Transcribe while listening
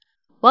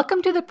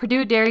Welcome to the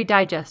Purdue Dairy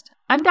Digest.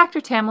 I'm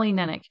Dr. Tamalee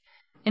Nennick.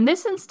 In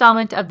this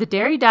installment of the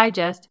Dairy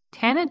Digest,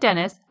 Tana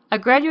Dennis, a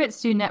graduate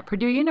student at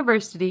Purdue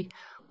University,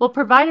 will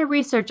provide a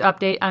research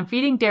update on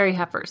feeding dairy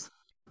heifers.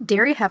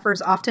 Dairy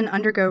heifers often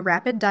undergo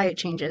rapid diet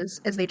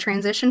changes as they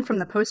transition from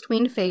the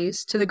post-weaned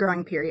phase to the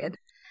growing period.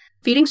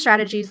 Feeding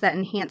strategies that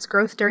enhance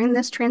growth during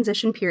this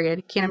transition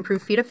period can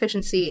improve feed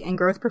efficiency and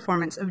growth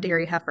performance of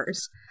dairy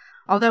heifers.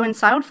 Although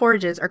ensiled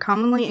forages are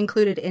commonly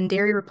included in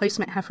dairy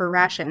replacement heifer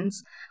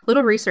rations,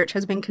 little research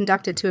has been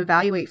conducted to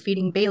evaluate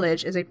feeding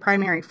baleage as a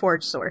primary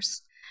forage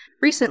source.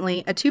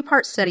 Recently, a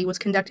two-part study was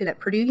conducted at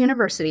Purdue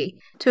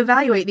University to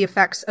evaluate the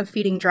effects of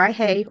feeding dry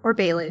hay or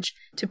baleage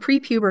to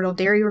prepubertal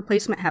dairy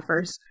replacement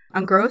heifers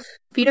on growth,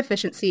 feed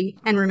efficiency,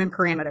 and rumen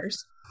parameters.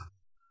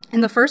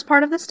 In the first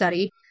part of the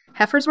study,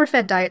 heifers were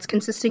fed diets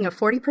consisting of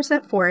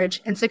 40% forage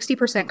and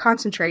 60%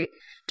 concentrate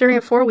during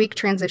a 4-week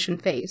transition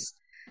phase.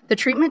 The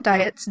treatment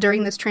diets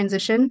during this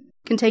transition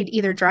contained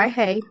either dry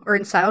hay or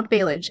ensiled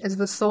baleage as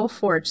the sole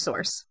forage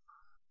source.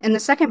 In the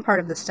second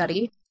part of the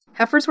study,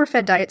 heifers were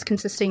fed diets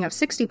consisting of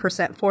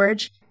 60%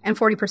 forage and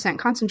 40%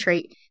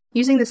 concentrate,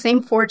 using the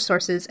same forage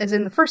sources as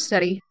in the first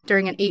study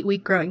during an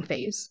 8-week growing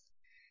phase.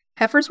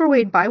 Heifers were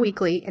weighed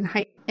biweekly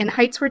and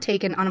heights were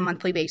taken on a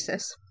monthly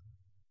basis.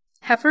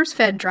 Heifers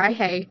fed dry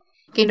hay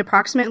gained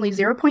approximately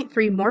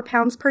 0.3 more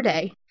pounds per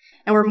day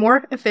and were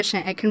more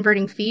efficient at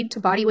converting feed to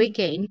body weight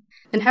gain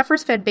than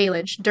heifers fed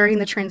baleage during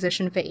the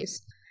transition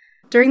phase.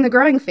 During the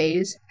growing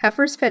phase,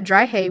 heifers fed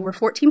dry hay were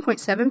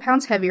 14.7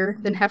 pounds heavier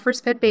than heifers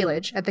fed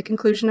baleage at the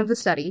conclusion of the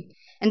study,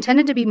 and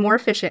tended to be more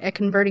efficient at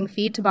converting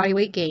feed to body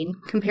weight gain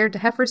compared to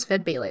heifers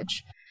fed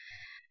baleage.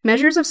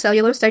 Measures of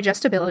cellulose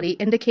digestibility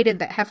indicated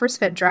that heifers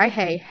fed dry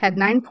hay had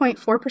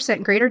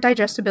 9.4% greater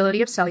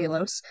digestibility of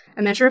cellulose,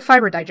 a measure of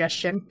fiber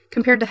digestion,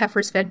 compared to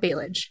heifers fed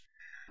baleage.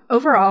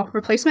 Overall,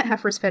 replacement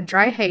heifers fed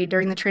dry hay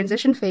during the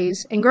transition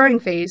phase and growing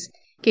phase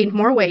gained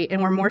more weight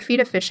and were more feed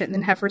efficient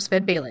than heifers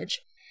fed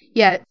baleage.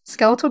 Yet,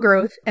 skeletal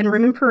growth and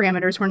rumen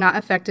parameters were not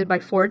affected by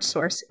forage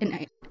source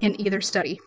in either study.